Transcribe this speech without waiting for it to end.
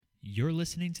You're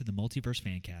listening to the Multiverse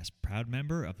Fancast, proud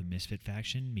member of the Misfit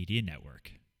Faction Media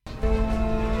Network.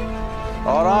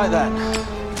 All right, then.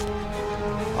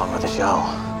 On with the show.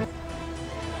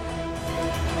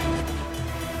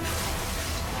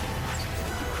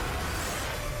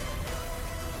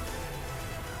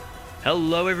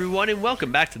 Hello, everyone, and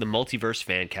welcome back to the Multiverse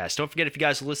Fancast. Don't forget, if you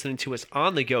guys are listening to us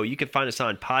on the go, you can find us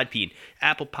on Podbean,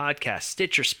 Apple Podcasts,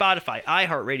 Stitcher, Spotify,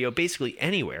 iHeartRadio, basically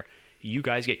anywhere you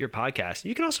guys get your podcast.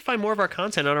 You can also find more of our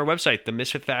content on our website,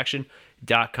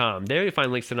 themisfitfaction.com. There you'll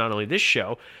find links to not only this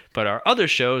show, but our other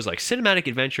shows like Cinematic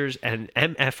Adventures and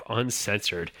MF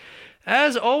Uncensored.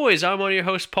 As always, I'm one of your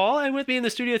hosts, Paul, and with me in the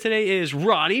studio today is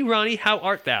Ronnie. Ronnie, how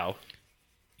art thou?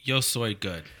 Yo soy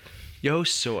good. Yo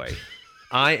soy.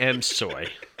 I am soy.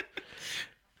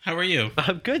 How are you?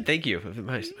 I'm good, thank you.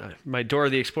 My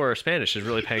Dora the Explorer Spanish is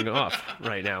really paying off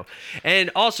right now. And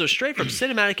also, straight from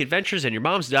Cinematic Adventures and Your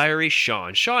Mom's Diary,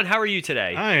 Sean. Sean, how are you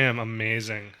today? I am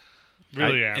amazing.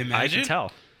 Really am. Imagine? I can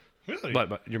tell. Really?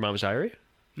 What, Your Mom's Diary?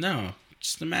 No,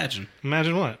 just imagine.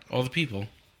 Imagine what? All the people.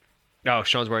 Oh,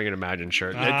 Sean's wearing an Imagine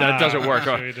shirt. That doesn't work.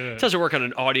 Sure you did. It doesn't work on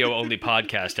an audio-only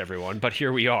podcast, everyone. But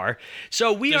here we are.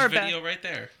 So we There's are video back. right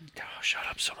there. Oh, shut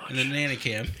up so much. And the nanny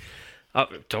cam. Oh,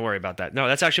 don't worry about that. No,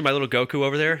 that's actually my little Goku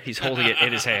over there. He's holding it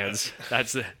in his hands.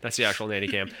 That's the actual nanny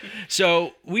cam.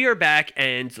 So we are back,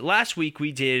 and last week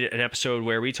we did an episode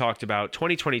where we talked about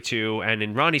 2022, and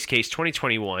in Ronnie's case,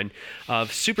 2021, of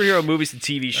superhero movies and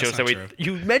TV shows. not true.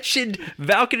 You mentioned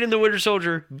Falcon and the Winter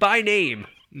Soldier by name.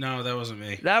 No, that wasn't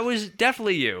me. That was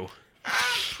definitely you. I'm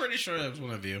pretty sure that was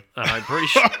one of you. I'm pretty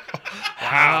sure.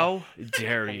 How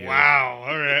dare you? Wow.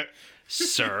 All right.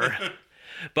 Sir.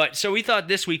 But so we thought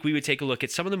this week we would take a look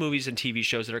at some of the movies and TV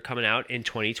shows that are coming out in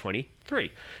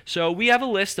 2023. So we have a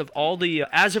list of all the,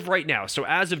 as of right now, so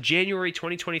as of January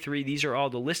 2023, these are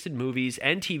all the listed movies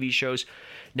and TV shows.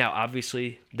 Now,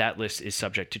 obviously, that list is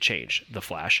subject to change. The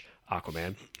Flash,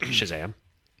 Aquaman, Shazam,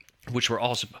 which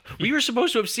we were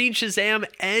supposed to have seen Shazam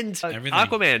and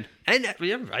Aquaman. And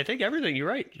I think everything, you're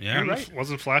right. Yeah. You're right.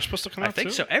 Wasn't Flash supposed to come out I think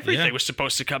too? so. Everything Yeah. was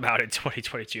supposed to come out in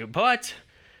 2022, but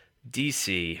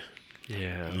DC...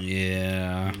 Yeah.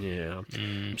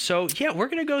 So, we're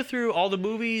going to go through all the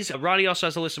movies. Ronnie also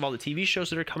has a list of all the TV shows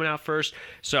that are coming out first.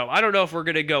 So, I don't know if we're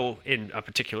going to go in a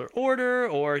particular order,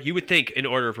 or you would think in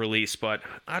order of release, but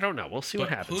I don't know. We'll see what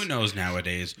happens. Who knows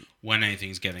nowadays when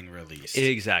anything's getting released?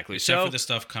 Exactly. Except for the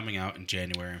stuff coming out in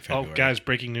January and February. Oh, guys,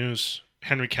 breaking news.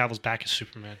 Henry Cavill's back as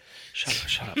Superman.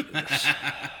 Shut up.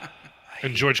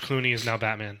 And George Clooney is now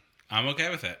Batman. I'm okay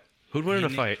with it. Who'd win in a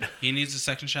fight? He needs a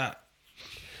second shot.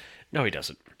 No, he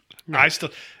doesn't. I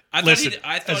thought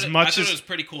it was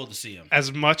pretty cool to see him.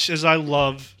 As much as I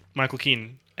love Michael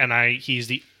Keaton, and he's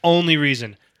the only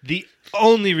reason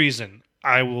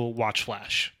I will watch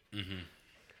Flash. Mm-hmm.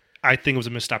 I think it was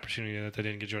a missed opportunity that they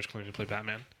didn't get George Clooney to play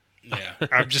Batman. Yeah.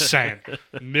 I'm just saying.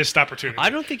 Missed opportunity. I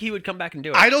don't think he would come back and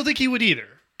do it. I don't think he would either,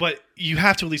 but you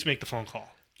have to at least make the phone call.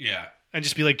 Yeah. And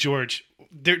just be like, George,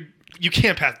 you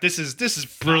can't pass. This is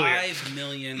brilliant. $5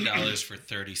 million for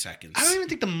 30 seconds. I don't even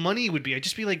think the money would be. I'd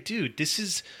just be like, dude, this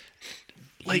is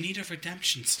like, you need a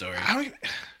redemption story. I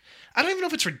don't even know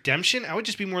if it's redemption. I would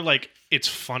just be more like, it's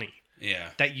funny. Yeah.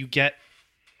 That you get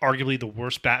arguably the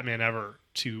worst Batman ever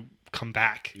to come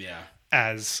back. Yeah.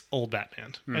 As old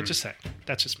Batman. That's just saying.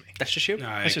 That's just me. That's just you? No,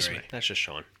 I That's agree. just me. That's just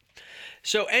Sean.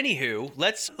 So, anywho,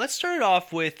 let's start it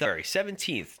off with February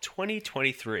 17th,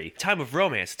 2023. Time of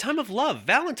romance, time of love,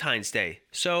 Valentine's Day.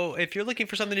 So, if you're looking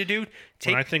for something to do,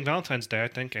 When I think Valentine's Day, I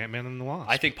think Ant-Man and the Wasp.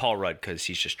 I think Paul Rudd, because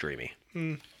he's just dreamy.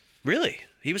 Really?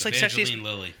 He was like sexiest. Evangeline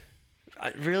Lilly.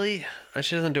 Really?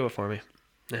 She doesn't do it for me.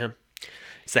 Yeah.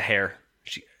 It's the hair.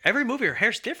 Every movie, her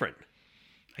hair's different.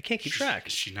 I can't keep track.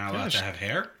 Is she not allowed to have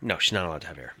hair? No, she's not allowed to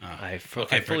have hair. Oh. I fully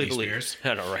Britney believe. Spears.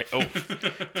 I know, right? Oh,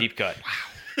 deep cut. Wow.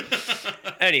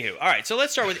 Anywho, all right. So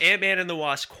let's start with Ant-Man and the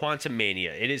Wasp: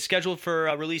 Quantumania. It is scheduled for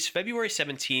release February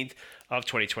 17th of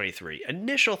 2023.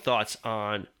 Initial thoughts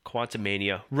on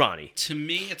Quantumania, Ronnie? To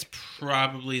me, it's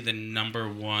probably the number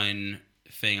one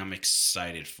thing I'm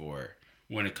excited for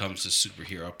when it comes to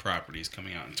superhero properties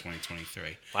coming out in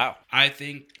 2023. Wow. I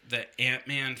think the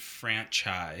Ant-Man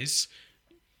franchise,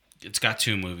 it's got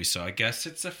 2 movies, so I guess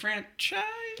it's a franchise.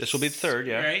 This will be the third,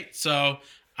 yeah. Right? So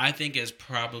I think is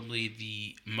probably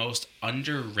the most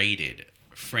underrated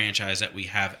franchise that we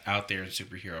have out there in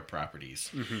superhero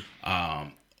properties. Mm-hmm.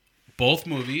 Both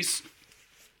movies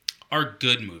are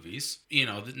good movies. You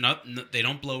know, they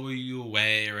don't blow you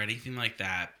away or anything like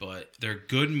that, but they're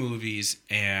good movies,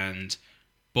 and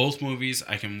both movies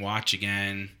I can watch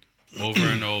again over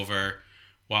and over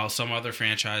While some other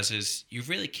franchises, you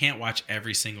really can't watch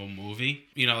every single movie.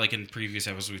 You know, like in previous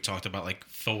episodes, we talked about like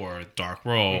Thor, Dark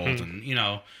World, and and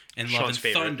Love and Sean's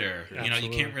favorite. Thunder. Yeah. You know, you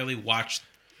can't really watch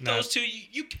those two.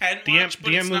 You can The watch,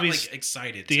 but it's not movies, like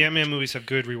excited. The so Ant-Man much. movies have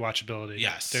good rewatchability.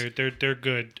 Yes. they're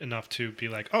good enough to be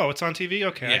like, oh, it's on TV.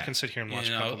 Okay, I Yeah. can sit here and watch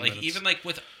You a know, couple like minutes. even like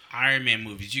with Iron Man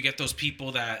movies, you get those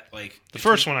people that like the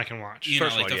first one I can watch. You know,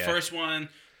 First like one, the yeah. first one.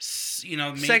 You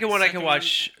know, maybe Second the one I can second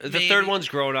watch. The maybe. third one's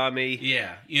grown on me.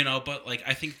 Yeah, but like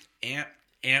I think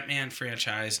Ant-Man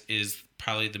franchise is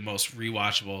probably the most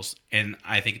rewatchables, and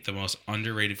I think the most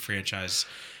underrated franchise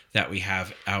that we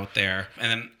have out there. And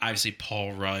then obviously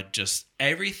Paul Rudd, just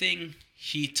everything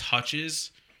he touches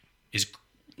is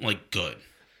like good.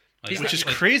 Like, Which is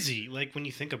crazy, like when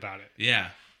you think about it, Yeah.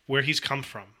 where he's come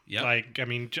from. Yep. Like, I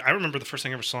mean, I remember the first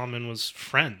thing I ever saw him in was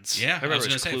Friends. Yeah, I remember was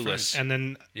it was gonna say Clueless. Friends. And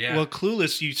then, Yeah. well,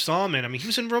 Clueless, you saw him in. I mean, he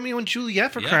was in Romeo and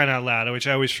Juliet for Yeah. crying out loud, which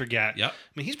I always forget. Yep. I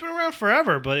mean, he's been around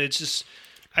forever, but it's just,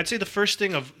 I'd say the first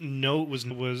thing of note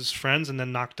was Friends and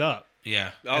then Knocked Up.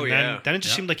 Yeah. Oh, and yeah. Then it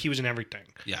just Yep. seemed like he was in everything.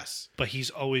 Yes. But he's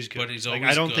always good. But he's like,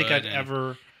 always I don't think good I'd and-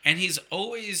 ever. And he's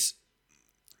always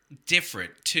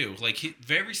different too. Like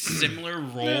very similar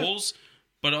roles,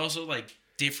 but also like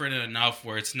different enough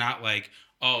where it's not like,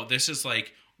 oh, this is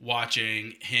like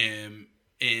watching him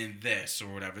in this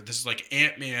or whatever. This is like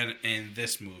Ant-Man in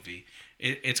this movie.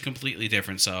 It's completely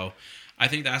different. So I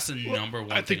think that's the number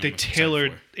one. I think thing they I'm excited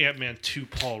tailored for. Ant-Man to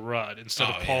Paul Rudd instead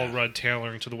of Oh, Paul yeah. Rudd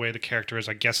tailoring to the way the character is,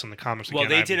 I guess, in the comics. Well,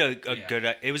 Again, they did a Yeah.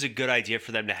 good. It was a good idea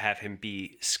for them to have him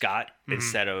be Scott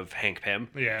instead of Hank Pym.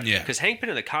 Yeah. Yeah. Because Hank Pym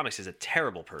in the comics is a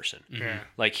terrible person. Yeah.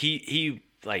 Like he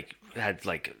like had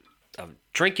like a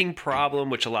drinking problem,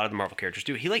 which a lot of the Marvel characters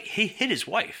do. He hit his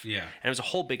wife. Yeah. And it was a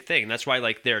whole big thing. And that's why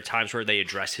like there are times where they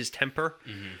address his temper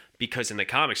because in the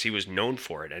comics he was known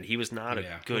for it and he was not a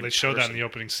Yeah. good Well, they showed that person. in the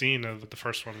opening scene of the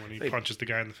first one when he punches the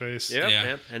guy in the face. Yep, Yeah.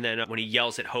 yep. And then when he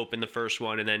yells at Hope in the first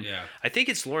one, and then Yeah. I think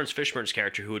it's Lawrence Fishburne's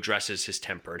character who addresses his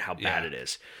temper and how bad Yeah. it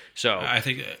is. So I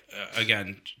think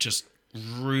again, just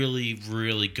really,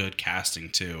 really good casting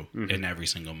too in every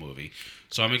single movie.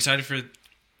 So I'm excited for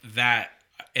that.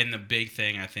 And the big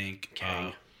thing, I think,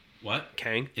 Kang. What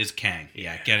Kang. is Kang?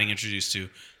 Yeah, getting introduced to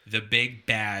the big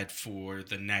bad for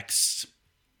the next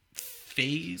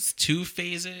two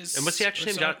phases. And what's the actor's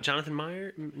or name? so? Jonathan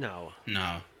Meyer? No,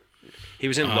 No, he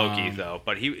was in Loki though.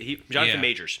 But he Jonathan yeah.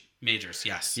 Majors. Majors.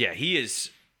 Yes. Yeah, he is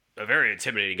a very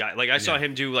intimidating guy. Like I saw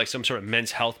him do like some sort of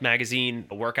Men's Health magazine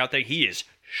workout thing. He is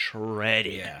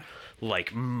shredded, Yeah.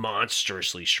 like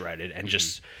monstrously shredded, and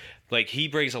just like he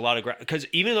brings a lot of because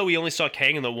even though we only saw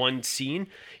Kang in the one scene,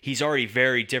 he's already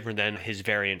very different than his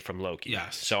variant from Loki.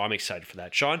 Yes. So I'm excited for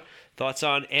that. Sean, thoughts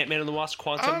on Ant-Man and the Wasp: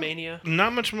 Quantum Mania?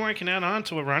 Not much more I can add on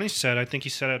to what Ronnie said. I think he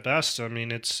said it best. I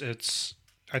mean, it's.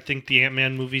 I think the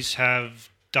Ant-Man movies have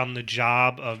done the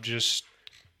job of just,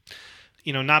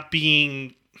 not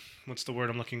being, what's the word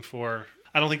I'm looking for?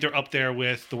 I don't think they're up there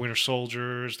with the Winter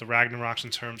Soldiers, the Ragnaroks in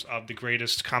terms of the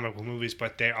greatest comic book movies,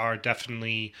 but they are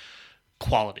definitely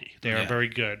quality. They are Yeah. very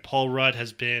good. Paul Rudd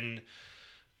has been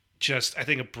just, I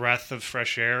think, a breath of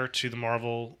fresh air to the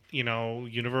Marvel,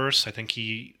 universe. I think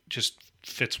he just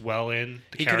fits well in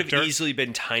the He character. could have easily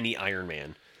been Tiny Iron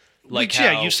Man. Which,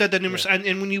 how- you've said that numerous, and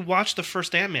when you watch the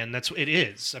first Ant-Man, that's what it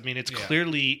is. I mean, it's Yeah.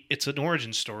 clearly it's an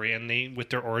origin story, and they with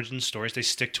their origin stories they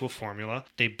stick to a formula.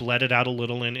 They bled it out a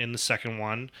little in the second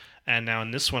one, and now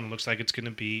in this one, it looks like it's going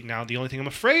to be. Now the only thing I'm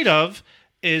afraid of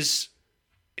is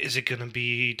it going to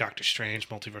be Doctor Strange,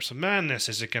 Multiverse of Madness?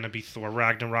 Is it going to be Thor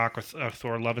Ragnarok or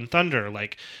Thor Love and Thunder?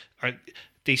 Like,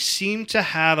 they seem to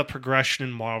have a progression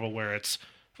in Marvel where it's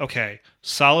okay,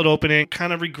 solid opening,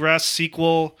 kind of regress,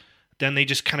 sequel. Then they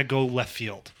just kind of go left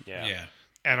field. Yeah.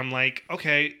 And I'm like,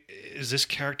 okay, is this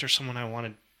character someone I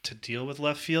wanted to deal with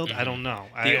left field? I don't know.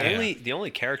 The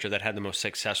only character that had the most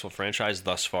successful franchise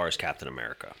thus far is Captain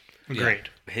America. Agreed.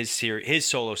 His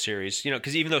solo series,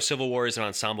 because even though Civil War is an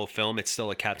ensemble film, it's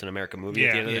still a Captain America movie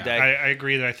at the end of the day. I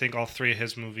agree that I think all three of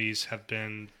his movies have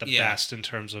been the Yeah. best in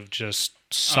terms of just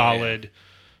solid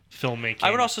filmmaking.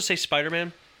 I would also say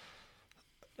Spider-Man.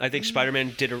 I think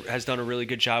Spider-Man has done a really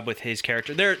good job with his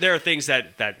character. There are things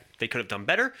that they could have done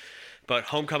better, but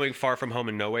Homecoming, Far From Home,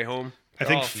 and No Way Home. I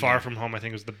think Oh, Far From Home, I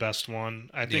think, was the best one.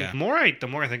 I think Yeah. the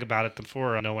more I think about it, the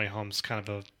more No Way Home's kind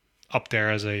of up there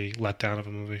as a letdown of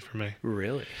a movie for me.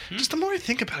 Really? Just the more I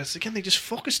think about it, it's, again, they just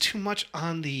focus too much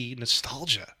on the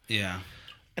nostalgia. Yeah.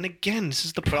 And again, this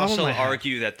is the But problem. also I have.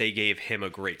 argue that they gave him a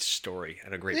great story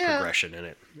and a great progression in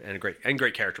it, and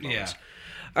great character moments. Yeah.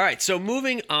 All right, so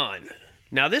moving on.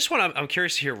 Now this one, I'm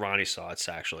curious to hear Ronnie's thoughts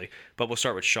actually, but we'll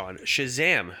start with Sean.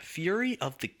 Shazam: Fury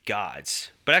of the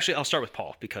Gods. But actually, I'll start with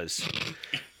Paul because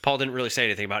Paul didn't really say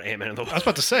anything about Ant-Man and the I was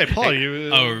about to say, Paul,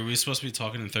 you. Oh, are we supposed to be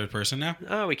talking in third person now?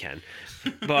 Oh, we can.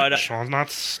 But Sean's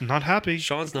not happy.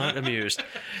 Sean's not amused.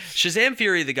 Shazam!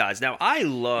 Fury of the Gods. Now, I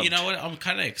loved... You know what? I'm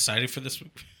kind of excited for this.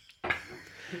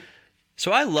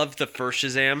 So I loved the first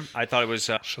Shazam. I thought it was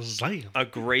Shazam. a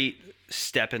great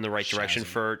step in the right direction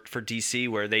for DC,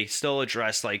 where they still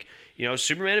address, like, you know,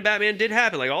 Superman and Batman did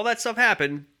happen. Like, all that stuff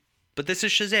happened. But this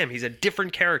is Shazam. He's a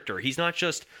different character. He's not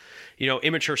just, you know,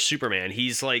 immature Superman.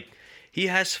 He's like, he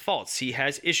has faults. He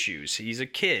has issues. He's a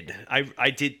kid.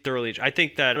 I did thoroughly. I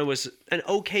think that it was an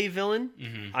okay villain.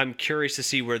 Mm-hmm. I'm curious to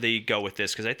see where they go with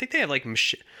this, because I think they have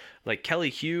like Kelly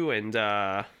Hu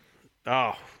and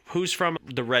who's from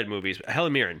the Red movies?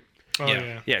 Helen Mirren. Oh,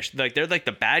 yeah. Like they're like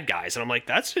the bad guys, and I'm like,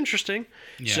 that's interesting.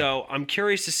 Yeah. So I'm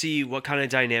curious to see what kind of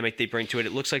dynamic they bring to it.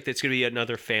 It looks like it's going to be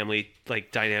another family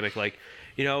like dynamic. Like,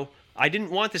 you know, I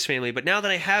didn't want this family, but now that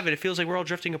I have it, it feels like we're all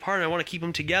drifting apart, and I want to keep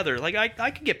them together. Like,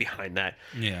 I could get behind that.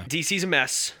 Yeah. DC's a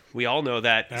mess. We all know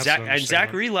that.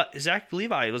 Zach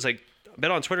Levi was like,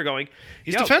 been on Twitter going,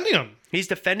 he's defending him. He's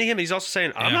defending him. He's also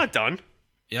saying, I'm not done.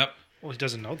 Yep. Well, he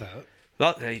doesn't know that.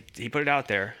 Well, he put it out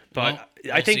there. But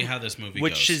we'll I think see how this movie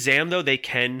with goes. Shazam, though, they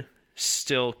can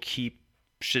still keep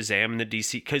Shazam in the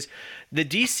DC, because the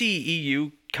DC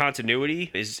EU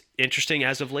continuity is interesting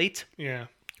as of late. Yeah.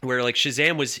 Where like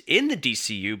Shazam was in the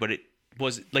DCU, but it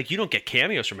was like you don't get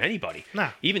cameos from anybody.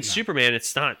 Nah. Even Superman,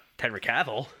 it's not Henry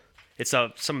Cavill. It's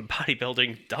some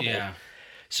bodybuilding double. Yeah.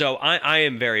 So I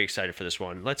am very excited for this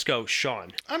one. Let's go,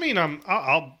 Sean. I mean,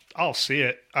 I'll see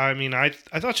it. I mean, I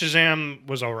thought Shazam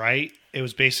was all right. It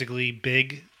was basically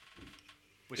big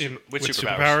with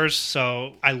superpowers.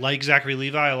 So I like Zachary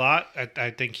Levi a lot.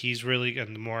 I think he's really,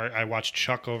 and the more I watched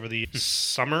Chuck over the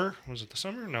summer, was it the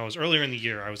summer? No, it was earlier in the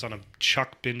year. I was on a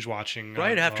Chuck binge watching.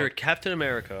 Right after Captain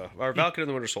America, or Falcon and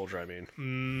the Winter Soldier, I mean.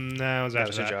 No, it was after that. That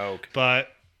was a joke. But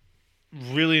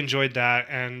really enjoyed that.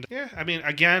 And yeah, I mean,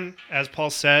 again, as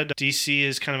Paul said, DC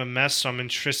is kind of a mess. So I'm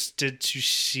interested to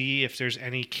see if there's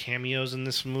any cameos in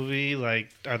this movie. Like,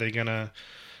 are they going to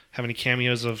have any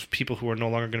cameos of people who are no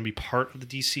longer going to be part of the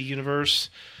DC universe?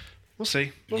 We'll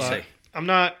see. We'll see. I'm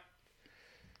not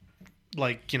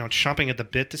like, you know, chomping at the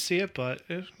bit to see it, but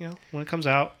you know, when it comes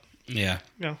out, yeah,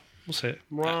 we'll see it.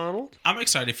 Ronald, I'm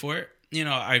excited for it. You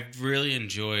know, I really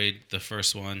enjoyed the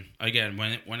first one. Again,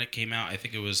 when it came out, I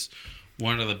think it was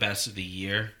one of the best of the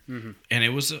year, mm-hmm. and it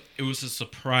was a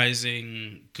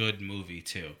surprising good movie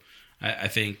too. I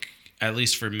think, at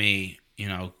least for me, you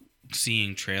know,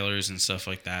 seeing trailers and stuff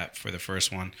like that for the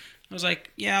first one, I was like,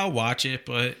 yeah, I'll watch it,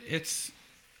 but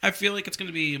I feel like it's going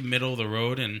to be middle of the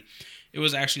road, and it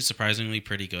was actually surprisingly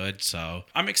pretty good. So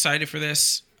I'm excited for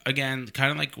this. Again,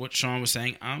 kind of like what Sean was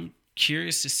saying, I'm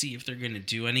curious to see if they're going to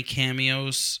do any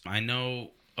cameos. I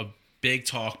know a big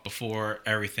talk before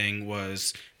everything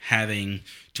was having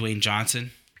Dwayne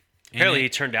Johnson. Apparently he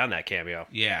turned down that cameo.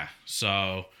 Yeah.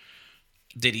 So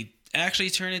did he actually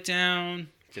turn it down?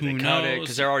 Did they cut it?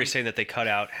 Because they're already saying that they cut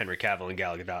out Henry Cavill and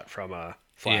Gal Gadot from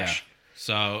Flash. Yeah.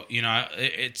 So, you know,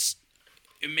 it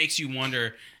makes you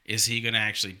wonder, is he going to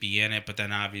actually be in it? But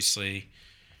then obviously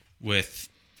with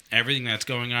everything that's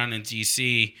going on in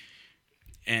DC,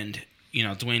 and, you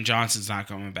know, Dwayne Johnson's not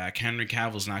coming back, Henry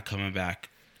Cavill's not coming back,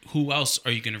 who else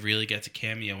are you going to really get to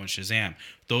cameo in Shazam?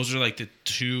 Those are like the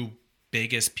two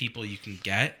biggest people you can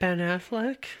get. Ben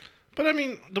Affleck? But I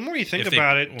mean, the more you think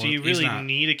about it, do you really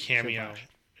need a cameo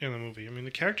in the movie? I mean,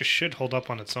 the character should hold up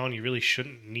on its own. You really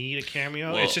shouldn't need a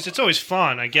cameo. Well, it's always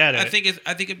fun. I get it. I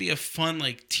think it'd be a fun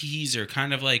like teaser,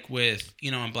 kind of like with,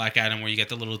 you know, in Black Adam, where you get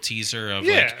the little teaser of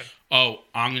like, oh,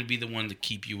 I'm going to be the one to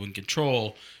keep you in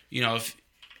control. You know,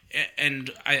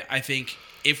 I think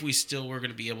if we still were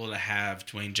going to be able to have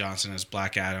Dwayne Johnson as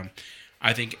Black Adam,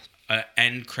 I think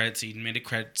end credit scene,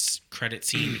 mid-credit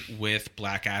scene with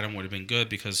Black Adam would have been good,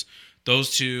 because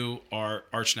those two are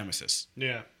arch nemesis.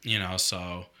 Yeah. You know,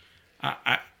 so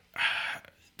I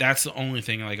that's the only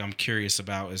thing like I'm curious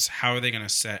about, is how are they going to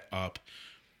set up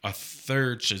a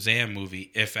third Shazam movie,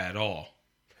 if at all?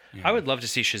 You know? I would love to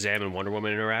see Shazam and Wonder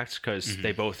Woman interact, because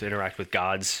they both interact with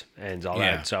gods and all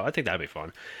that. So I think that'd be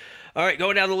fun. All right,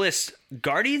 going down the list.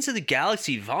 Guardians of the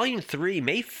Galaxy Volume 3,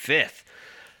 May 5th.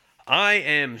 I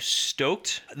am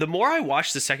stoked. The more I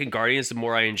watch the second Guardians, the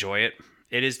more I enjoy it.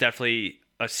 It is definitely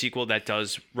a sequel that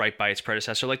does right by its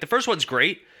predecessor. Like, the first one's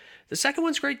great. The second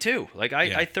one's great too. Like,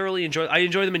 I thoroughly enjoy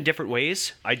them in different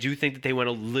ways. I do think that they went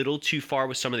a little too far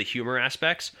with some of the humor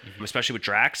aspects, especially with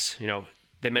Drax. You know,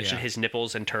 they mentioned his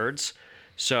nipples and turds.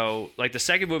 So, like, the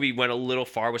second movie went a little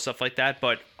far with stuff like that,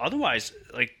 but otherwise,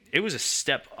 like, it was a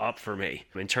step up for me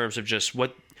in terms of just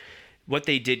what what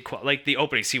they did, like the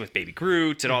opening scene with Baby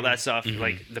Groot and all that stuff.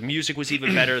 Like the music was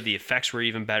even better, the effects were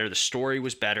even better, the story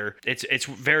was better. It's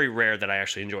very rare that I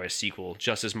actually enjoy a sequel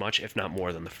just as much, if not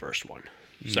more, than the first one.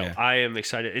 So I am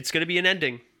excited. It's going to be an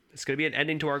ending. It's going to be an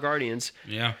ending to our Guardians.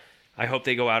 Yeah. I hope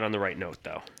they go out on the right note,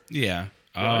 though. Yeah.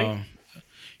 Kind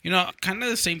of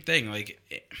the same thing. Like,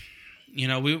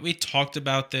 we talked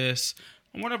about this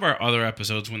on one of our other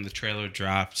episodes when the trailer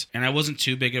dropped, and I wasn't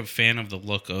too big of a fan of the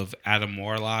look of Adam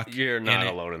Warlock. You're not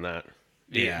alone in that.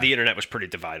 The internet was pretty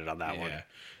divided on that one.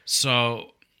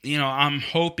 So, I'm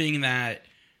hoping that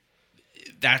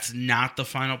that's not the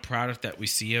final product that we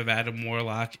see of Adam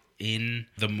Warlock in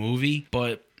the movie,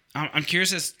 but I'm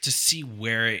curious as to see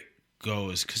where it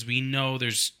goes, because we know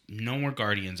there's no more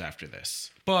Guardians after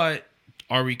this. But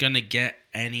are we going to get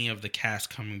any of the cast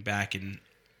coming back in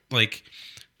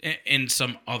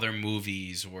some other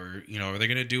movies, or are they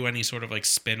going to do any sort of like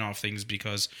spin-off things?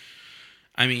 Because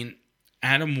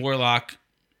Adam Warlock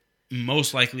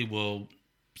most likely will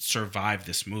survive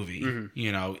this movie.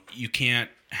 You can't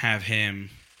have him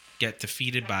get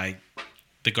defeated by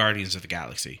the Guardians of the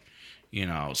Galaxy,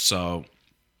 so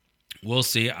we'll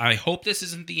see. I hope this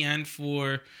isn't the end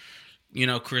for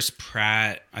Chris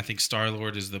Pratt. I think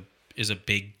Star-Lord is a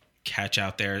big catch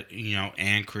out there,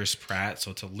 and Chris Pratt.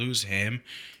 So to lose him,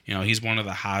 he's one of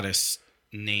the hottest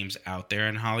names out there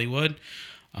in Hollywood.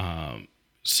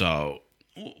 So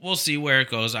we'll see where it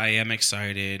goes. I am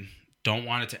excited. Don't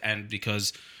want it to end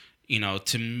because,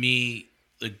 to me,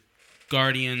 the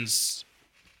Guardians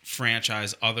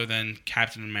franchise, other than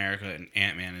Captain America and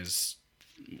Ant-Man, is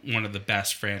one of the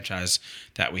best franchise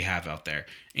that we have out there,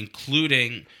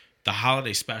 including the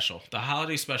holiday special. The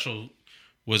holiday special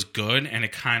was good, and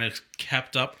it kind of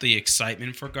kept up the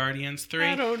excitement for Guardians 3.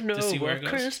 I don't know to see where what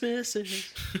it goes. Christmas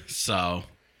is. So,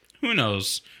 who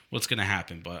knows what's going to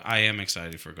happen, but I am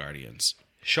excited for Guardians.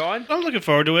 Sean? I'm looking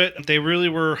forward to it. They really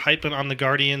were hyping on the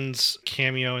Guardians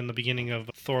cameo in the beginning of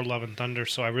Thor: Love and Thunder,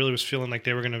 so I really was feeling like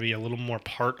they were going to be a little more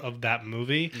part of that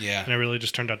movie. Yeah. And it really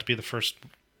just turned out to be the first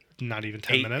not even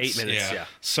 10 minutes. 8 minutes, yeah.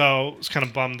 So I was kind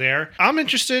of bummed there. I'm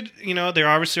interested. They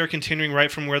obviously are continuing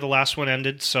right from where the last one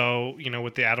ended. So,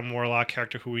 with the Adam Warlock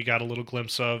character, who we got a little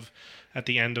glimpse of at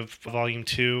the end of Volume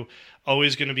 2.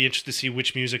 Always going to be interested to see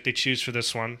which music they choose for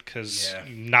this one, because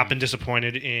not been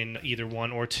disappointed in either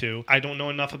 1 or 2. I don't know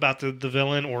enough about the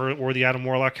villain or the Adam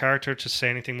Warlock character to say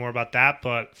anything more about that,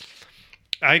 but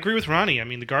I agree with Ronnie.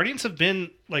 The Guardians have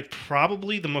been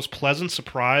probably the most pleasant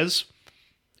surprise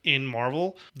in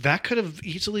Marvel. That could have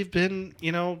easily been,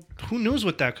 who knows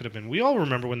what that could have been. We all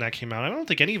remember when that came out. I don't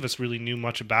think any of us really knew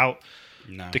much about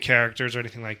the characters or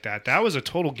anything like that. That was a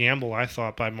total gamble, I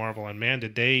thought, by Marvel, and man,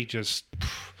 did they just...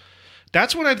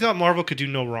 That's when I thought Marvel could do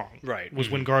no wrong. Right. Was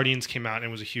when Guardians came out and it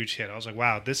was a huge hit. I was like,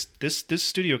 wow, this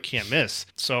studio can't miss.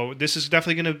 So this is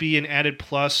definitely going to be an added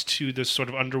plus to the sort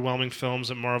of underwhelming films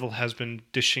that Marvel has been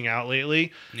dishing out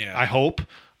lately. Yeah. I hope.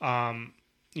 And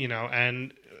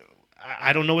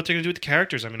I don't know what they're going to do with the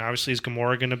characters. Obviously, is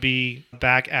Gamora going to be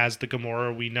back as the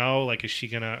Gamora we know? Are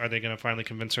they going to finally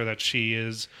convince her that she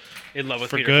is in love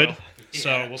with for Peter good? Quill?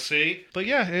 So we'll see. But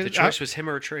yeah, the choice was him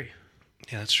or a tree.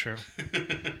 Yeah, that's true.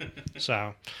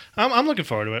 So I'm looking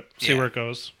forward to it. See where it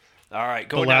goes. All right,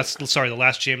 the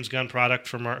last James Gunn product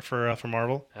for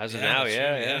Marvel. As of now,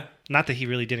 yeah. Not that he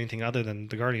really did anything other than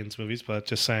the Guardians movies, but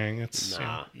just saying it's.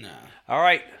 Nah. All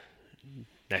right.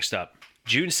 Next up,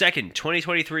 June 2nd,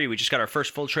 2023. We just got our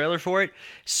first full trailer for it.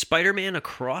 Spider-Man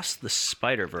Across the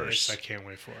Spider-Verse. Yes, I can't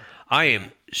wait for it.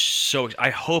 I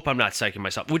hope I'm not psyching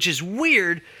myself, which is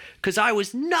weird because I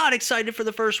was not excited for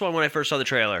the first one when I first saw the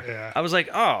trailer. Yeah. I was like,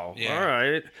 all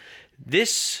right.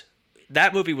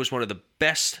 That movie was one of the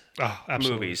best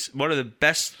movies, one of the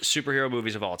best superhero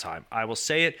movies of all time. I will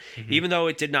say it, even though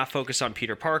it did not focus on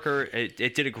Peter Parker,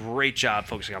 it did a great job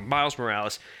focusing on Miles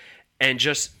Morales, and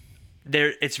just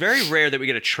it's very rare that we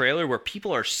get a trailer where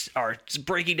people are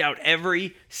breaking down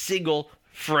every single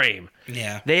frame.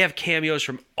 Yeah. They have cameos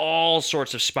from all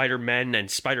sorts of Spider-Men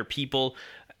and Spider-People.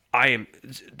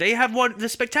 They have the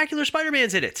Spectacular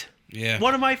Spider-Man's in it. Yeah.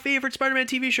 One of my favorite Spider-Man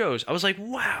TV shows. I was like,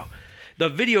 wow. The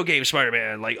video game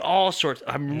Spider-Man, all sorts.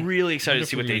 I'm really excited to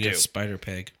see what they do.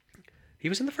 Spider-Pig. He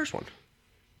was in the first one.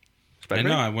 I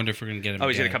know. I wonder if we're going to get him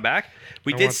he's going to come back?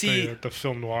 I want the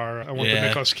film noir. I want the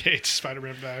Nicolas Cage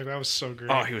Spider-Man back. That was so great.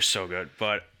 Oh, he was so good.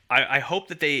 But I hope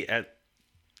that they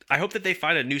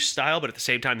find a new style, but at the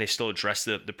same time they still address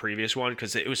the previous one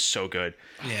because it was so good.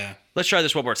 Yeah. Let's try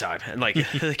this one more time. And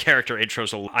the character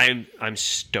intros, I'm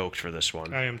stoked for this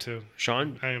one. I am too.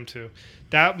 Sean? I am too.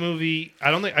 That movie,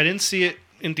 I didn't see it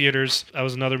in theaters. That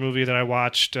was another movie that I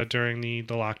watched during the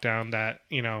lockdown that,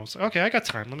 was, okay, I got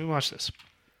time. Let me watch this.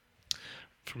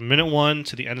 From minute one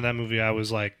to the end of that movie, I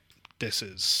was like, this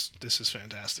is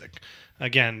fantastic.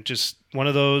 Again, just one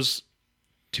of those,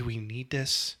 do we need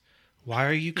this? Why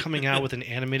are you coming out with an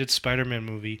animated Spider-Man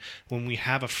movie when we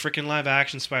have a freaking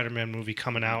live-action Spider-Man movie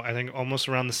coming out, I think, almost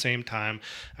around the same time?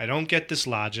 I don't get this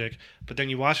logic, but then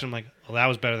you watch it, I'm like, well, that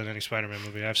was better than any Spider-Man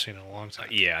movie I've seen in a long time.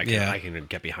 I can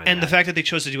get behind that. And the fact that they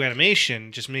chose to do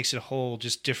animation just makes it a whole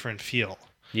just different feel.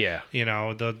 Yeah. You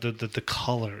know, the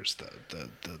colors, the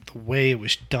way it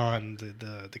was done,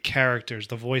 the characters,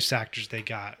 the voice actors they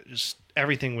got, just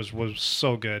everything was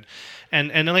so good. And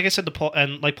then, like I said to Paul,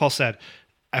 and like Paul said,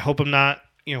 I hope we're not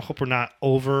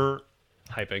over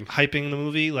hyping the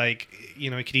movie. Like,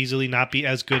 you know, it could easily not be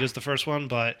as good as the first one,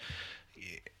 but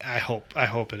I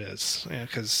hope it is,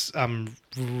 because I'm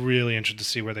really interested to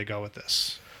see where they go with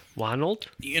this. Ronald?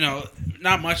 You know,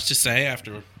 not much to say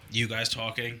after you guys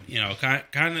talking. You know,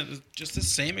 kind of just the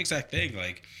same exact thing.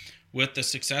 Like, with the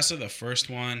success of the first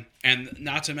one, and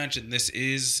not to mention this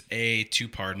is a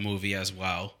 2-part movie as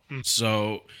well.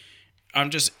 So I'm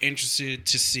just interested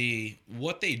to see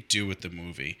what they do with the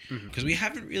movie, because we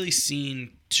haven't really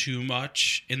seen too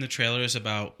much in the trailers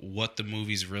about what the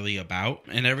movie's really about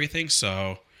and everything.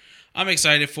 So I'm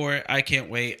excited for it. I can't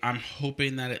wait. I'm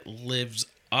hoping that it lives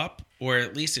up, or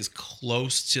at least as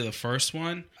close to the first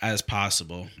one as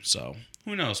possible. So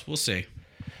who knows? We'll see.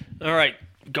 All right.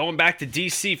 Going back to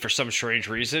DC for some strange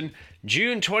reason,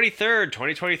 June 23rd,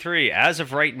 2023, as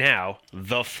of right now,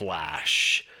 The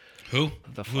Flash. Who?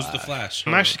 The Who's the Flash. Flash?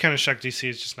 I'm actually kind of shocked DC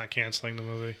is just not canceling the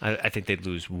movie. I think they'd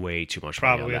lose way too much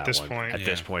Probably money on at that this one. point. At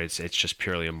this point, it's just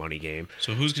purely a money game.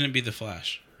 So who's going to be the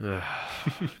Flash? Too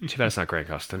bad it's not Grant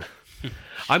Gustin.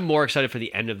 I'm more excited for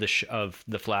the end of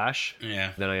the Flash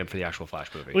than I am for the actual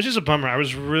Flash movie. Which is a bummer. I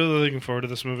was really looking forward to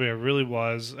this movie. I really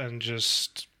was. And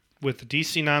just with the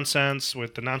DC nonsense,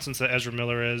 with the nonsense that Ezra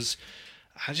Miller is,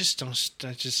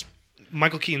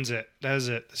 Michael Keaton's it. That is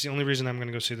it. That's the only reason I'm going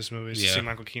to go see this movie is to see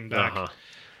Michael Keaton back.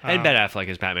 And Ben Affleck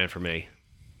is Batman for me.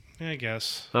 Yeah, I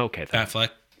guess. Okay.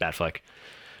 Batfleck.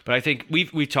 But I think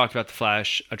we've talked about the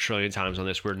Flash a trillion times on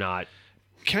this. We're not.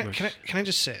 Can I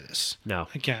just say this? No.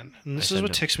 Again, and this is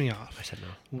what ticks me off. I said no.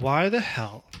 Why the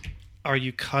hell are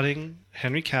you cutting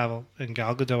Henry Cavill and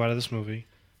Gal Gadot out of this movie,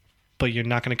 but you're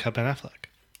not going to cut Ben Affleck?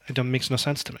 It makes no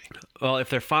sense to me. Well, if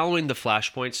they're following the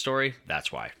Flashpoint story,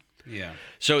 that's why. Yeah.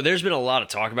 So there's been a lot of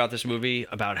talk about this movie,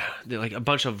 about like a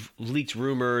bunch of leaked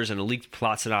rumors and a leaked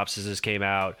plot synopsis came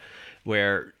out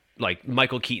where like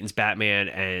Michael Keaton's Batman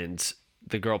and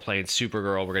the girl playing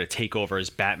Supergirl were going to take over as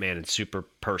Batman and super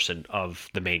person of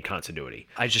the main continuity.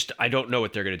 I don't know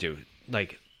what they're going to do.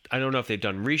 Like, I don't know if they've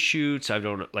done reshoots. I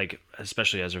don't like,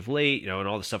 especially as of late, you know, and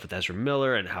all the stuff with Ezra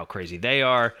Miller and how crazy they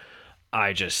are.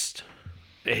 I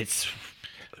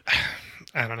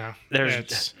don't know.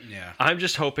 I'm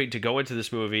just hoping to go into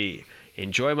this movie,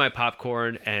 enjoy my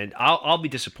popcorn, and I'll be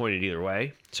disappointed either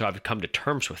way. So I've come to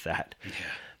terms with that. Yeah.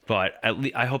 But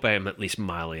I hope I am at least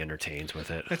mildly entertained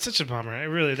with it. It's such a bummer.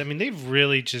 They've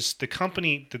really just, the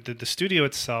company, the studio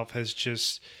itself has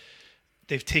just,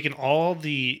 they've taken all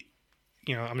the,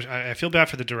 you know, I feel bad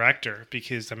for the director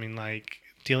because, I mean, like,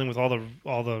 dealing with all the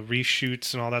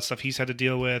reshoots and all that stuff he's had to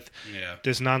deal with. Yeah.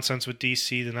 This nonsense with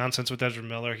DC, the nonsense with Ezra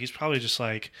Miller. He's probably just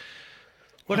like,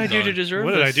 what did I do to deserve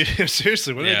this? What did I do?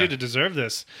 Seriously, what did I do to deserve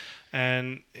this?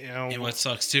 And, you know. And what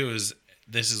sucks too is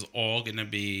this is all going to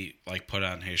be like put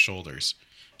on his shoulders.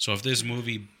 So if this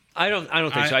movie, I don't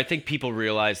think so. I think people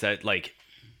realize that like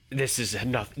this is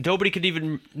enough. Nobody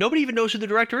even knows who the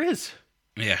director is.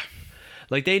 Yeah.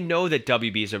 Like, they know that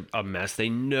WB is a mess. They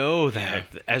know that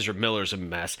Ezra Miller's a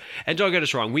mess. And don't get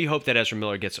us wrong. We hope that Ezra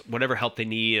Miller gets whatever help they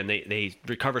need and they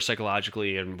recover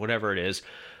psychologically and whatever it is.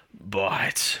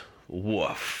 But,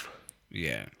 woof.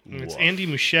 Yeah. It's Andy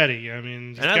Muschietti. I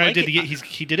mean, this and guy like did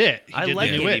he did it. I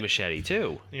like Andy Muschietti,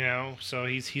 too. You know, so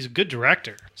he's a good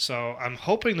director. So I'm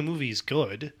hoping the movie is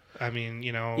good. I mean,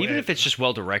 you know. Even if it's just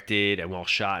well directed and well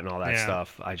shot and all that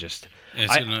stuff, I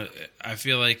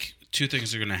feel like two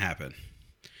things are going to happen.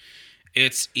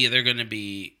 It's either going to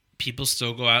be people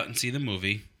still go out and see the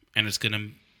movie, and it's going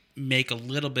to make a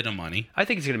little bit of money. I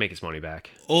think it's going to make its money back.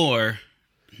 Or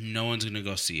no one's going to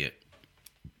go see it.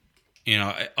 You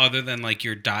know, other than like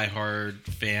your diehard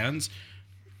fans,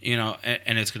 you know,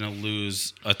 and it's going to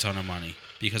lose a ton of money.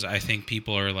 Because I think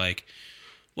people are like,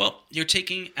 well, you're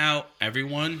taking out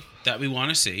everyone that we want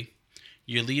to see.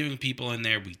 You're leaving people in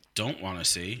there we don't want to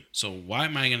see. So why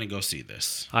am I going to go see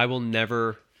this? I will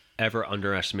never ever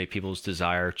underestimate people's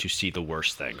desire to see the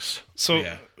worst things. So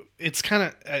it's kind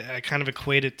of, I kind of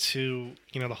equate it to,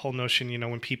 you know, the whole notion, you know,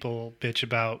 when people bitch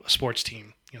about a sports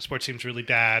team sports team's really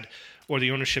bad, or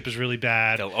the ownership is really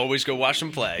bad. They'll always go watch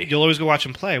them play. You'll always go watch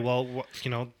them play. Well,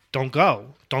 don't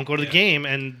go to the game,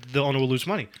 and the owner will lose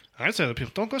money. I'd say to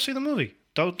people, don't go see the movie.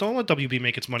 Don't let WB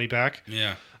make its money back.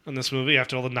 Yeah. On this movie,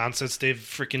 after all the nonsense they've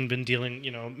freaking been dealing,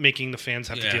 making the fans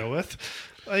have to deal with.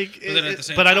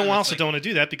 But I don't want to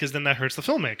do that because then that hurts the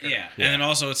filmmaker. Yeah. And then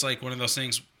also it's like one of those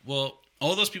things. Well,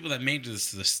 all those people that made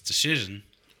this decision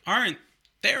aren't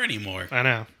there anymore. I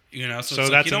know. So it's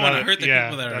like you don't want to hurt the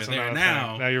people that are there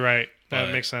now. No, you're right.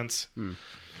 That makes sense.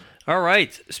 All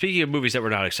right. Speaking of movies that we're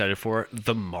not excited for,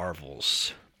 The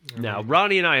Marvels. Now,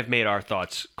 Ronnie and I have made our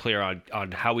thoughts clear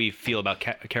on how we feel about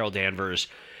Carol Danvers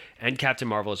and Captain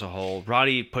Marvel as a whole.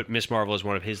 Ronnie put Miss Marvel as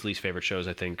one of his least favorite shows,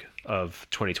 I think, of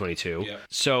 2022. Yeah.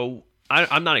 So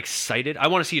I'm not excited. I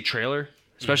want to see a trailer,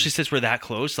 especially since we're that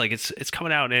close. Like it's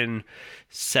coming out in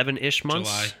 7-ish months.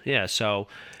 July. Yeah. So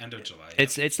end of July. Yeah.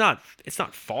 It's not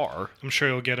far. I'm sure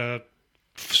you'll get a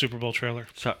Super Bowl trailer.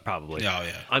 So, probably. Oh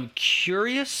yeah. I'm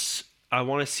curious. I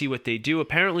want to see what they do.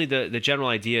 Apparently, the general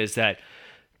idea is that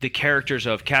the characters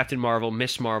of Captain Marvel,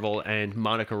 Miss Marvel, and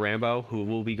Monica Rambeau, who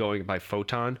will be going by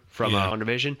Photon from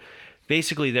WandaVision,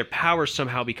 basically their powers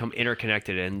somehow become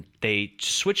interconnected and they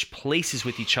switch places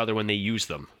with each other when they use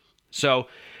them. So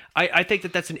I think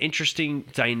that's an interesting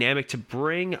dynamic to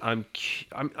bring. I'm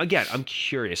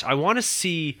curious. I want to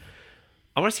see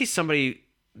somebody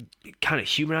kind of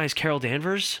humanize Carol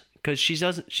Danvers because she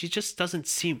just doesn't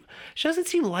seem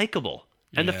likable.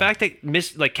 And the fact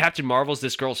that Captain Marvel's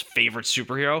this girl's favorite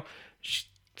superhero, she's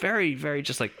very, very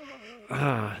just like,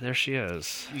 there she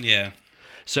is. Yeah.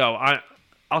 So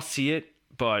I'll see it,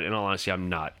 but in all honesty, I'm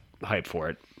not hyped for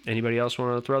it. Anybody else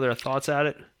want to throw their thoughts at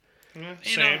it? Yeah,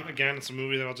 same. Again, it's a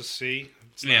movie that I'll just see.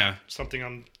 It's not something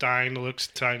I'm dying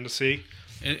to see.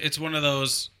 It's one of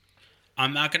those.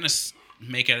 I'm not going to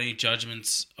make any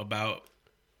judgments about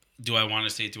do I want to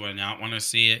see it, do I not want to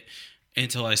see it,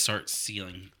 until I start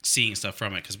seeing stuff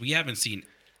from it, because we haven't seen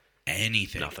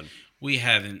anything. Nothing. We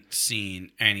haven't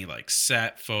seen any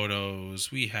set photos.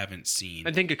 We haven't seen.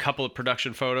 I think a couple of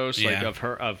production photos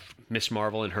of Miss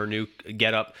Marvel in her new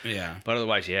getup. Yeah. But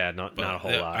otherwise, not a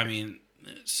whole lot. I mean,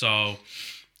 so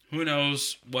who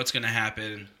knows what's gonna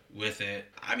happen with it?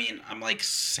 I mean, I'm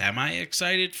semi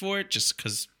excited for it just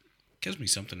because. Gives me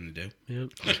something to do.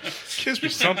 Yep. Gives me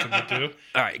something to do.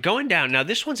 All right, going down. Now,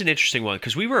 this one's an interesting one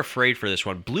because we were afraid for this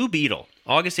one. Blue Beetle,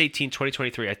 August 18,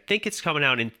 2023. I think it's coming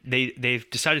out, and they've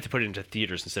decided to put it into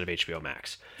theaters instead of HBO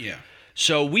Max. Yeah.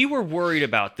 So we were worried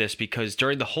about this because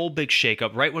during the whole big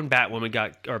shakeup, right when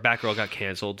Batgirl got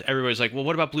canceled, everybody's like, well,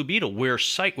 what about Blue Beetle? We're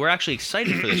actually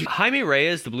excited for this. Jaime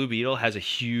Reyes, the Blue Beetle, has a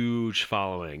huge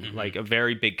following, like a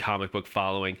very big comic book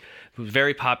following. He was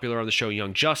very popular on the show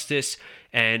Young Justice,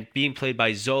 and being played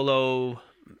by Zolo,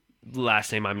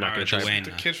 last name I'm not going to try.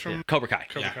 The kid from Cobra Kai.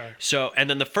 Kai. So, and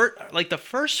then the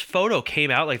first photo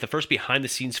came out, the first behind the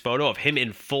scenes photo of him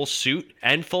in full suit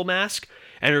and full mask.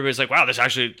 And everybody's like, wow, this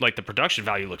actually, the production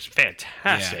value looks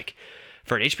fantastic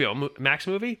for an HBO Max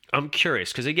movie. I'm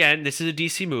curious, because again, this is a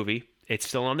DC movie. It's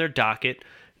still on their docket.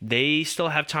 They still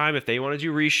have time if they want to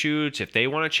do reshoots, if they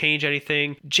want to change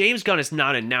anything. James Gunn has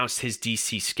not announced his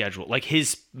DC schedule,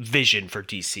 his vision for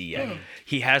DC yet.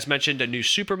 He has mentioned a new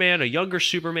Superman, a younger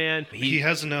Superman. He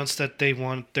has announced that they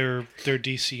want their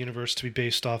DC universe to be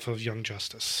based off of Young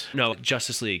Justice. No,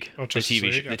 Justice League, the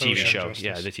TV show. Justice.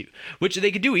 Yeah, the TV, which they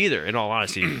could do either, in all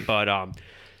honesty. But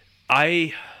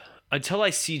until I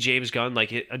see James Gunn,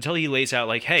 until he lays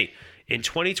out, hey, in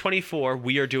 2024,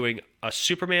 we are doing a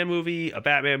Superman movie, a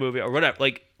Batman movie, or whatever.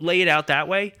 Lay it out that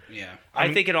way. Yeah.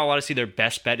 I think, in all honesty, their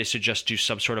best bet is to just do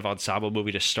some sort of ensemble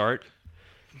movie to start.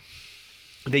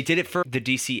 They did it for the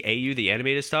DCAU, the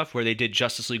animated stuff, where they did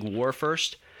Justice League War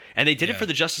first. And they did it for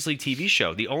the Justice League TV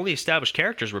show. The only established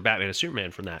characters were Batman and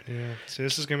Superman from that. Yeah. So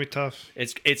this is going to be tough.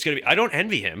 It's going to be... I don't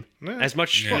envy him as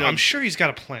much. Well, I'm sure he's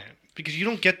got a plan. Because you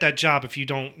don't get that job if you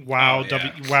don't wow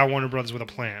Warner Brothers with a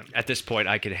plan. At this point,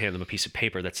 I could hand them a piece of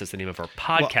paper that says the name of our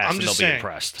podcast, and they'll be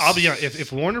impressed. I'll be honest.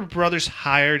 If Warner Brothers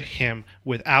hired him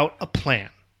without a plan,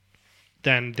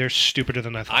 then they're stupider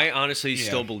than I thought. I honestly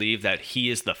still believe that he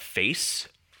is the face,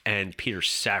 and Peter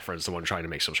Safran is the one trying to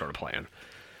make some sort of plan.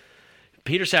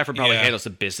 Peter Safran probably handles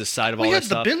the business side of all that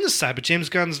stuff. The business side, but James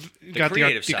Gunn's got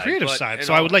the creative side.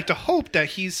 So I would like to hope that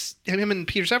him and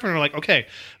Peter Safran are like, okay,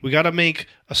 we got to make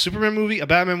a Superman movie, a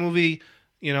Batman movie.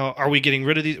 Are we getting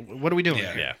rid of these? What are we doing?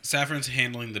 Yeah. Safran's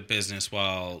handling the business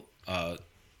while, oh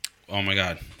my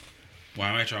God, why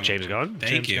am I trying? James Gunn.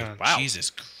 Thank you. Wow.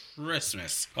 Jesus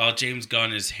Christmas. While James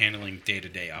Gunn is handling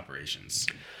day-to-day operations.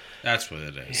 That's what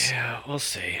it is. Yeah, we'll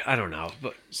see. I don't know,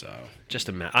 but So just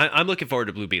I'm looking forward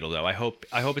to Blue Beetle though. I hope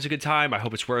it's a good time. I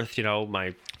hope it's worth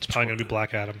my. It's probably going to be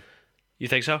Black Adam. You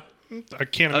think so? I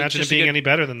can't imagine it just a being good- any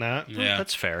better than that. yeah,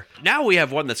 That's fair. Now we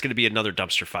have one that's going to be another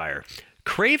dumpster fire.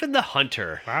 Kraven the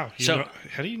Hunter. Wow. So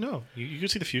How do you know? You can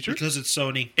see the future? because it's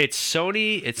Sony. it's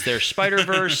Sony. It's their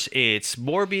Spider-Verse. It's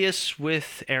Morbius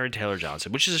with Aaron Taylor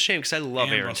Johnson, which is a shame because I love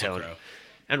And Aaron Russell Taylor. Crowe.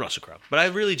 And Russell Crowe. But I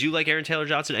really do like Aaron Taylor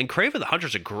Johnson. And Kraven the Hunter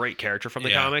is a great character from the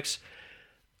Yeah. comics.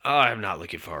 I'm not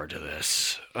looking forward to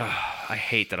this. I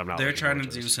hate that I'm not They're looking trying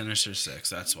forward to do this. Sinister Six.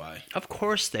 That's why. Of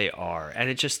course they are. And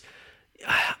it just...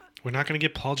 We're not going to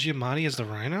get Paul Giamatti as the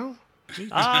Rhino?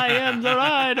 I am the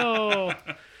Rhino!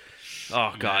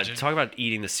 Oh, God. Imagine. Talk about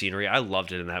eating the scenery. I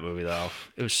loved it in that movie, though.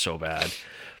 It was so bad.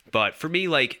 But for me,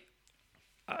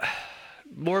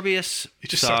 Morbius It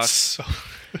just sucks. sucks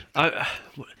so...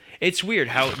 It's weird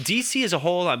how DC as a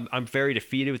whole, I'm very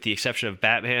defeated with the exception of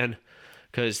Batman,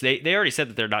 because they already said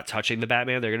that they're not touching the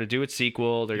Batman. They're going to do its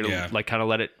sequel. They're going to kind of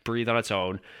let it breathe on its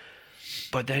own.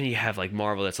 But then you have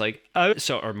Marvel that's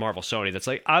or Marvel Sony that's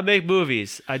I make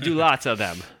movies. I do lots of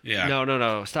them. Yeah.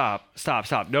 No.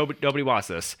 Stop. Nobody wants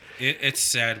this. It's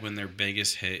sad when their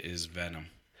biggest hit is Venom.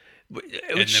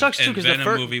 Which sucks too because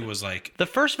Venom movie was the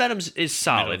first Venom is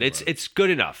solid. Middle of the road. It's good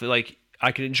enough.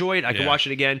 I can enjoy it. I can Yeah. watch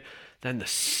it again. Then the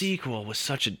sequel was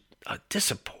such a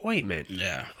disappointment.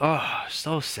 Yeah. Oh,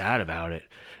 so sad about it.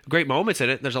 Great moments in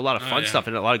it. There's a lot of fun yeah. stuff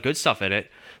in it, a lot of good stuff in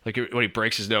it. Like when he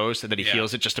breaks his nose and then he Yeah.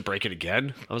 heals it just to break it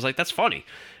again. I was like, that's funny.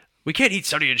 We can't eat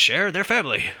Sonny and Cher. They're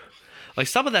family.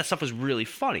 Some of that stuff was really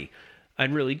funny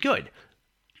and really good.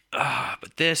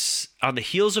 But this, on the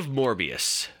heels of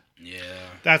Morbius. Yeah.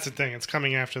 That's the thing. It's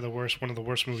coming after one of the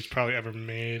worst movies probably ever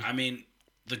made. I mean,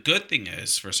 the good thing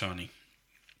is for Sony,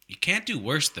 you can't do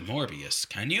worse than Morbius,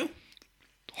 can you?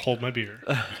 Hold my beer.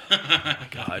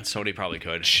 God, Sony probably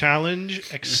could.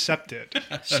 Challenge accepted.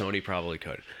 Sony probably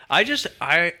could.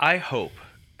 I hope,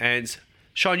 and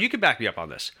Sean, you can back me up on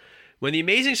this. When The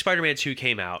Amazing Spider-Man 2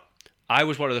 came out, I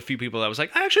was one of the few people that was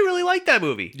like, I actually really liked that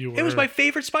movie. You It was were. my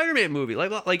favorite Spider-Man movie.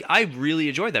 Like I really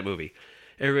enjoyed that movie.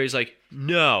 Everybody's like,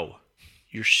 no,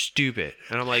 you're stupid.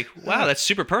 And I'm like, wow, that's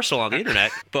super personal on the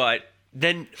internet. But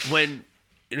then when,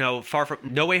 Far From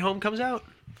No Way Home comes out?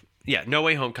 Yeah, No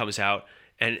Way Home comes out.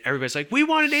 And everybody's like, we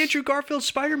want an Andrew Garfield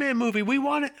Spider-Man movie. We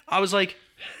want it. I was like,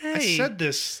 hey. I said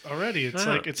this already. It's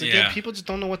it's a Yeah. game. People just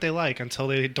don't know what they like until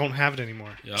they don't have it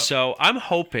anymore. Yep. So I'm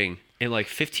hoping in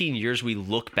 15 years we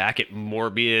look back at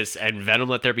Morbius and Venom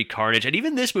Let There Be Carnage and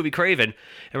even this movie Kraven and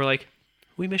we're like,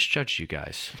 we misjudged you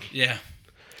guys. Yeah.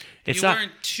 It's you not.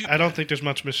 weren't too. I don't think there's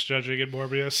much misjudging in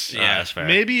Morbius. Yeah, that's fair.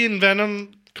 Maybe in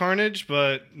Venom Carnage,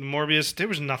 but Morbius, there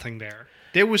was nothing there.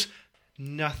 There was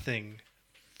nothing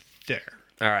there.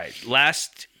 All right,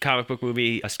 last comic book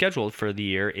movie scheduled for the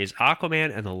year is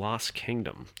Aquaman and the Lost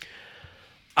Kingdom.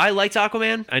 I liked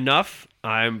Aquaman enough.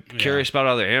 I'm curious about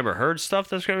all the Amber Heard stuff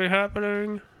that's going to be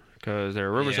happening because there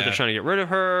are rumors that they're Yeah. trying to get rid of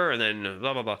her and then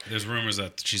blah, blah, blah. There's rumors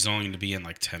that she's only going to be in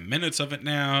 10 minutes of it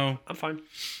now. I'm fine.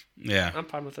 Yeah. I'm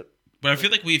fine with it. But I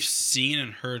feel like we've seen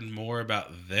and heard more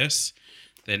about this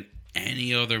than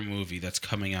any other movie that's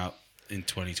coming out in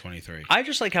 2023. I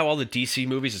just like how all the DC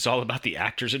movies, it's all about the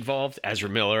actors involved. Ezra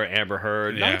Miller, Amber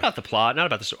Heard. Not Yeah. about the plot, not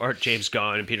about the story. James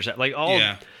Gunn and Peter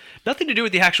Yeah. nothing to do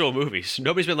with the actual movies.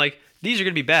 Nobody's been like, these are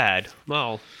going to be bad.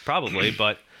 Well, probably,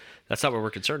 but that's not what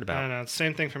we're concerned I about. don't know.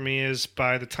 Same thing for me is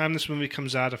by the time this movie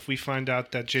comes out, if we find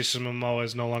out that Jason Momoa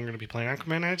is no longer going to be playing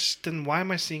Aquaman, why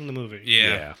am I seeing the movie?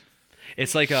 Yeah.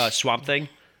 It's like a Swamp Thing.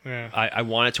 Yeah. I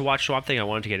wanted to watch Swamp Thing. I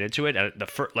wanted to get into it. And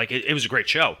it was a great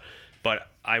show. But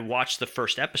I watched the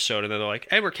first episode, and then they're like,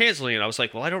 hey, we're canceling it. I was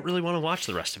like, well, I don't really want to watch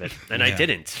the rest of it. And I Yeah.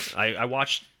 didn't. I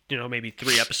watched, maybe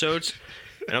 3 episodes.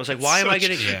 And I was like, why am I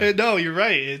getting... Yeah. No, you're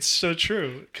right. It's so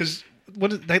true. Because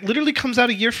that literally comes out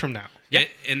a year from now. Yeah.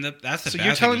 And that's the So bad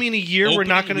you're telling thing. me in a year we're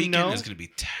not Opening gonna know? weekend is going to be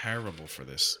terrible for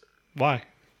this. Why?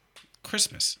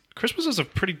 Christmas. Christmas is a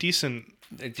pretty decent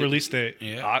release date.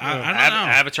 Yeah. I I don't know.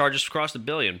 Avatar just crossed $1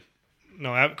 billion.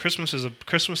 No, Christmas is a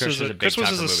Christmas is a big Christmas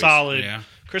time is for a movies. solid Yeah.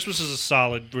 Christmas is a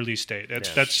solid release date. Yeah.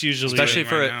 That's usually Especially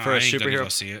for Right now, a I ain't gonna superhero. go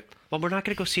see it. Well, we're not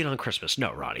going to go see it on Christmas.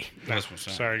 No, Ronnie. That's what's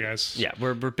up. sorry guys. Yeah,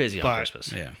 we're busy on But-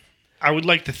 Christmas. Yeah. I would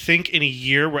like to think in a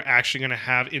year we're actually going to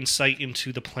have insight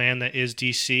into the plan that is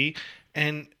DC.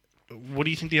 And what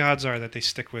do you think the odds are that they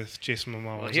stick with Jason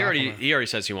Momoa? Well, as he already Aquaman?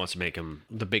 says he wants to make him.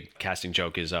 The big casting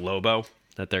joke is Lobo,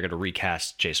 that they're going to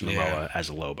recast Jason Momoa Yeah. as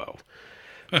a Lobo.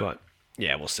 But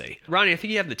yeah, we'll see. Ronnie, I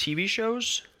think you have the TV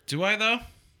shows. Do I, though?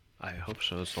 I hope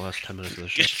so. It's the last 10 minutes of the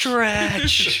show.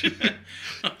 Stretch.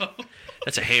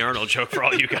 That's a Hey Arnold joke for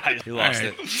all you guys. You All lost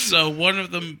right. it. So one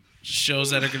of the shows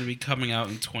that are going to be coming out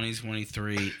in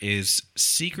 2023 is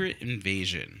Secret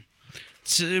Invasion.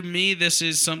 To me, this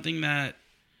is something that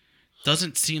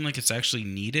doesn't seem like it's actually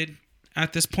needed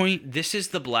at this point. This is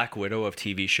the Black Widow of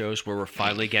TV shows, where we're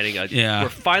finally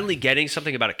getting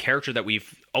something about a character that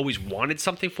we've always wanted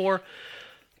something for,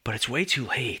 but it's way too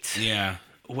late. Yeah.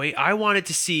 I wanted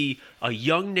to see a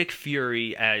young Nick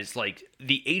Fury as like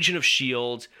the agent of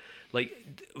S.H.I.E.L.D. Like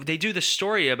they do the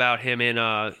story about him in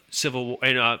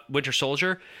Winter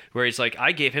Soldier, where he's like,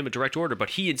 I gave him a direct order,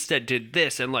 but he instead did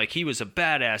this, and like he was a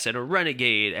badass and a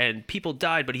renegade, and people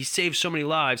died, but he saved so many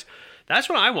lives. That's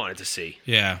what I wanted to see.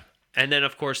 Yeah. And then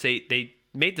of course they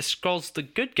made the Skrulls the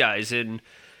good guys in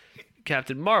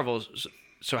Captain Marvel.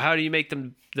 So how do you make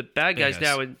them the bad guys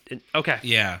now? Okay.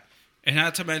 Yeah, and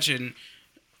not to mention,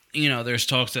 there's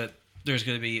talks that there's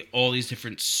going to be all these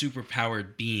different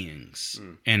superpowered beings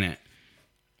in it.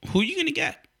 Who are you going to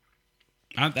get?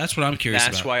 That's what I'm curious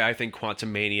about. That's why I think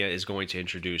Quantumania is going to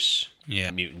introduce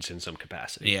mutants in some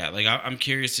capacity. Yeah, like I'm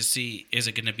curious to see, is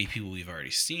it going to be people we've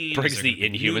already seen? Brings the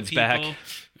Inhumans back.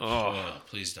 Oh,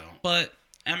 please don't. But,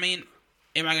 I mean,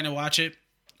 am I going to watch it?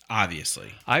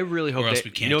 Obviously. I really hope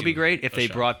we can't. It'd be great if they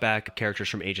brought back characters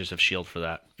from Agents of S.H.I.E.L.D. for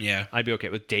that. Yeah. I'd be okay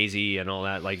with Daisy and all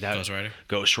that. Like that.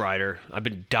 Ghost Rider. I've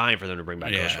been dying for them to bring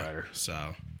back Ghost Rider.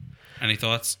 So, any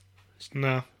thoughts?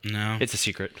 No. It's a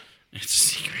secret. It's a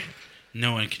secret.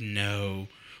 No one can know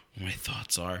what my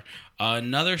thoughts are.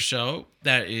 Another show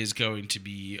that is going to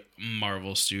be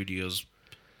Marvel Studios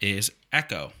is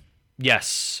Echo.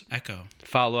 Yes. Echo.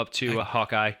 Follow up to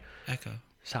Hawkeye. Echo.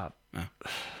 Stop. No.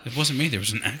 It wasn't me. There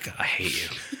was an Echo. I hate you.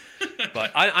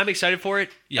 But I'm excited for it.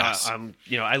 Yes.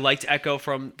 I liked Echo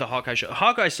from the Hawkeye show.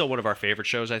 Hawkeye's still one of our favorite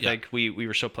shows, I think. We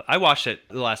were so... I watched it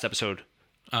the last episode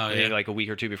maybe like a week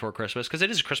or two before Christmas, because it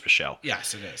is a Christmas show.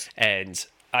 Yes, it is. And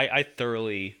I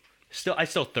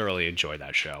still thoroughly enjoy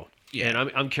that show. Yeah.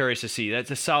 And I'm curious to see.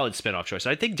 That's a solid spin-off choice.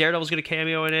 I think Daredevil's going to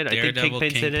cameo in it. I think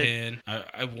Kingpin's in it.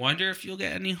 I wonder if you'll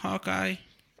get any Hawkeye.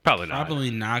 Probably not.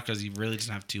 Probably not, because he really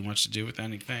doesn't have too much to do with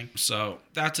anything. So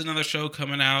that's another show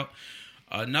coming out.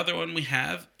 Another one we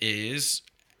have is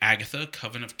Agatha,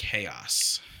 Coven of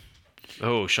Chaos.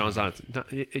 Oh, Sean's not.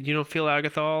 You don't feel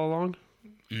Agatha all along?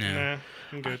 No. Nah,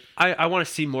 I'm good. I want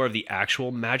to see more of the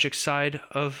actual magic side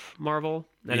of Marvel.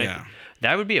 And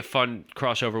that would be a fun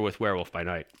crossover with Werewolf by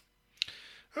Night.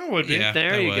 Oh, would be. Yeah,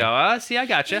 there you go. See, I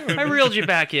got you. I reeled you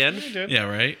back in. Yeah,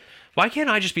 right? Why can't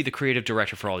I just be the creative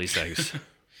director for all these things?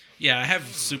 Yeah, I have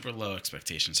super low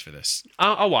expectations for this.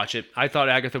 I'll watch it. I thought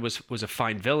Agatha was a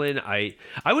fine villain. I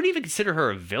wouldn't even consider her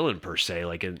a villain per se,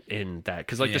 like in that,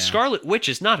 because like the Scarlet Witch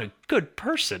is not a good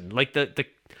person. Like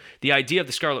the idea of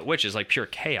the Scarlet Witch is like pure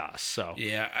chaos. So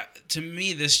yeah, to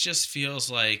me, this just feels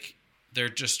like they're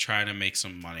just trying to make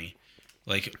some money,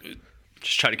 like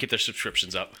just trying to keep their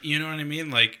subscriptions up. You know what I mean?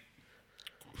 Like,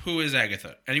 who is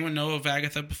Agatha? Anyone know of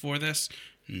Agatha before this?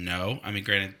 No. I mean,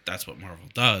 granted, that's what Marvel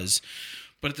does.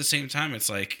 But at the same time, it's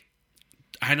like,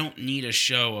 I don't need a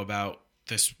show about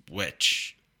this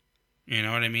witch. You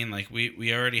know what I mean? Like,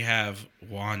 we already have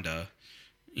Wanda,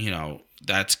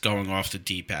 that's going off the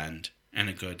deep end in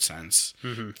a good sense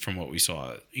from what we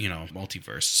saw,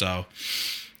 multiverse. So,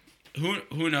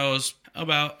 who knows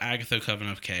about Agatha, Coven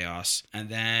of Chaos? And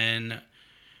then,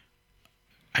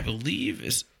 I believe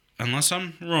unless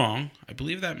I'm wrong, I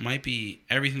believe that might be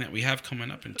everything that we have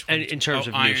coming up in 2020. And in terms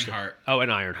of Ironheart.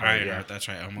 And Ironheart. Ironheart, that's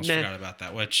right. I almost forgot about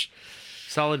that. Which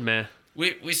solid meh.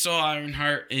 We saw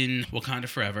Ironheart in Wakanda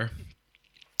Forever,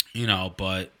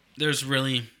 but there's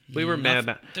really we were mad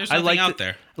about. There's nothing out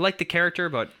there. I like the character,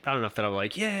 but I don't know if that I'm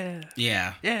like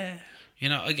yeah.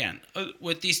 Again,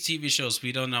 with these TV shows,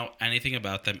 we don't know anything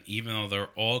about them, even though they're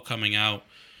all coming out.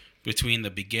 Between the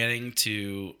beginning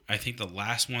to, I think the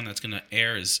last one that's going to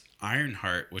air is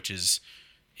Ironheart, which is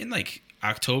in like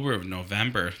October or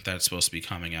November that's supposed to be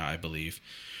coming out, I believe.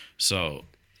 So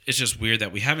it's just weird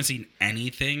that we haven't seen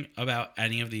anything about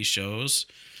any of these shows.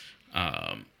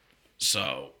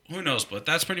 So who knows? But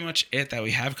that's pretty much it that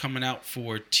we have coming out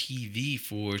for TV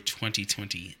for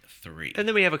 2023. And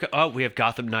then we have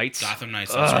Gotham Knights. Gotham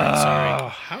Knights. That's right. Sorry.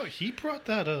 How he brought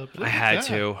that up? I had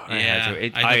to.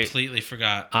 I completely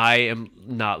forgot. I am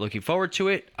not looking forward to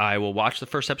it. I will watch the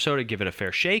first episode and give it a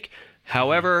fair shake.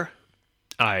 However,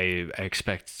 I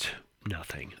expect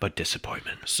nothing but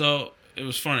disappointment. So it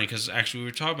was funny because actually we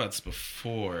were talking about this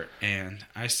before, and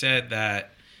I said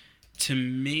that to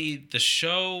me the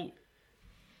show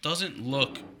doesn't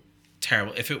look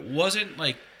terrible. If it wasn't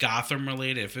like Gotham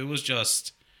related, if it was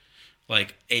just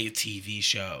like a TV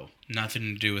show, nothing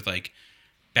to do with like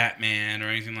Batman or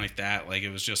anything like that. Like, it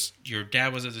was just your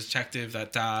dad was a detective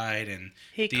that died, and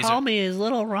He called me his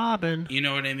little Robin. You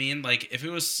know what I mean? Like, if it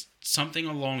was something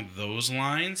along those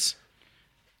lines,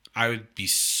 I would be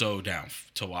so down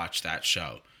to watch that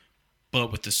show.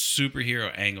 But with the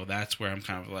superhero angle, that's where I'm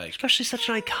kind of like... Especially such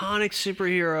an iconic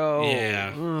superhero.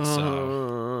 Yeah.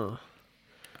 So...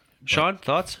 Sean,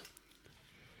 thoughts?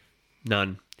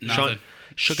 None. Nothing. Sean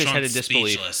shook his head in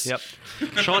disbelief. Speechless. Yep.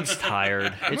 Sean's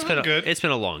tired. It's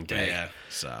been a long day. Yeah,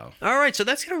 so... All right, so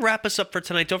that's going to wrap us up for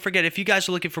tonight. Don't forget, if you guys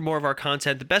are looking for more of our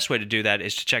content, the best way to do that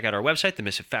is to check out our website,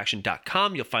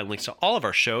 themisfitfaction.com. You'll find links to all of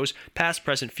our shows, past,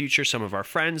 present, future, some of our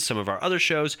friends, some of our other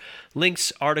shows,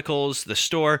 links, articles, the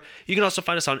store. You can also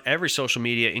find us on every social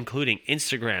media, including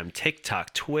Instagram,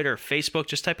 TikTok, Twitter, Facebook.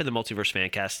 Just type in the Multiverse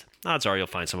Fancast. Odds are you'll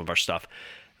find some of our stuff.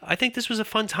 I think this was a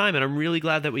fun time, and I'm really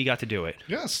glad that we got to do it.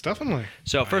 Yes, definitely.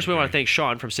 So first, we want to thank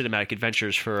Sean from Cinematic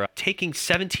Adventures for taking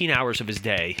 17 hours of his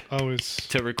day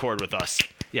to record with us.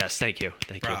 Yes, thank you.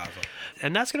 Thank you.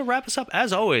 And that's going to wrap us up.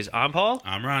 As always, I'm Paul.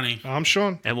 I'm Ronnie. I'm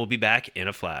Sean. And we'll be back in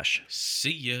a flash.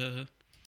 See ya.